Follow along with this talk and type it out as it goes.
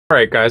All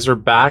right, guys, we're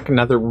back.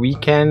 Another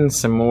weekend.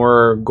 Some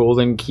more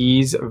golden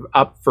keys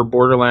up for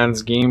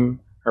Borderlands game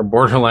or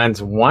Borderlands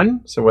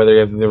 1. So whether you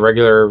have the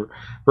regular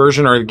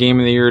version or the Game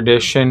of the Year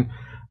edition,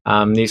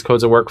 these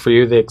codes will work for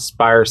you. They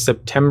expire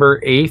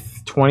September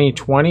 8th,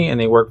 2020, and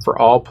they work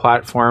for all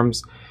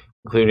platforms,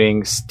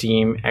 including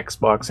Steam,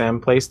 Xbox,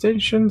 and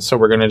PlayStation. So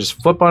we're going to just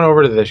flip on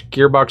over to the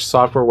Gearbox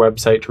software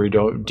website to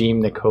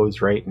redeem the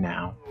codes right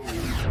now.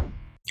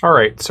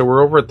 Alright, so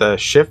we're over at the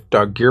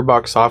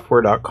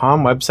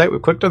shift.gearboxsoftware.com website. We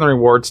clicked on the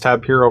rewards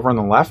tab here over on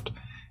the left.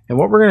 And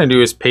what we're going to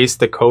do is paste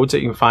the codes that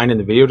you can find in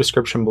the video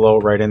description below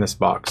right in this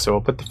box. So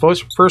we'll put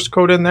the first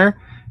code in there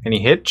and you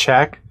hit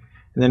check.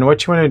 And then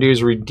what you want to do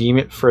is redeem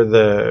it for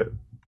the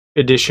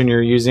edition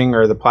you're using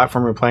or the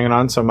platform you're playing it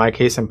on. So in my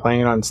case, I'm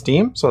playing it on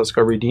Steam. So let's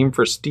go redeem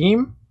for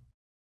Steam.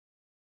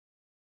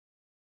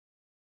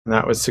 And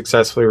that was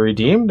successfully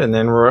redeemed. And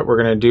then what we're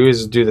going to do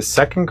is do the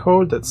second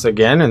code that's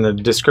again in the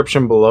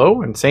description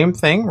below. And same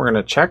thing, we're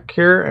going to check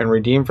here and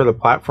redeem for the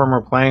platform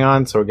we're playing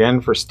on. So again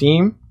for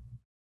Steam,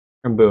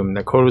 and boom,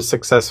 the code was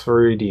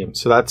successfully redeemed.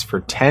 So that's for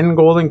 10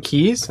 golden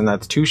keys, and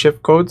that's 2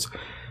 shift codes.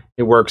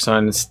 It works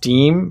on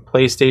Steam,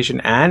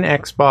 PlayStation, and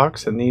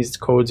Xbox, and these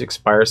codes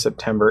expire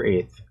September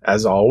 8th.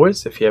 As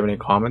always, if you have any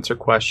comments or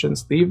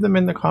questions, leave them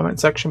in the comment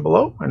section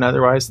below. And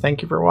otherwise,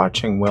 thank you for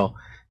watching. We'll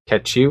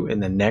catch you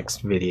in the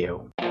next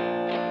video.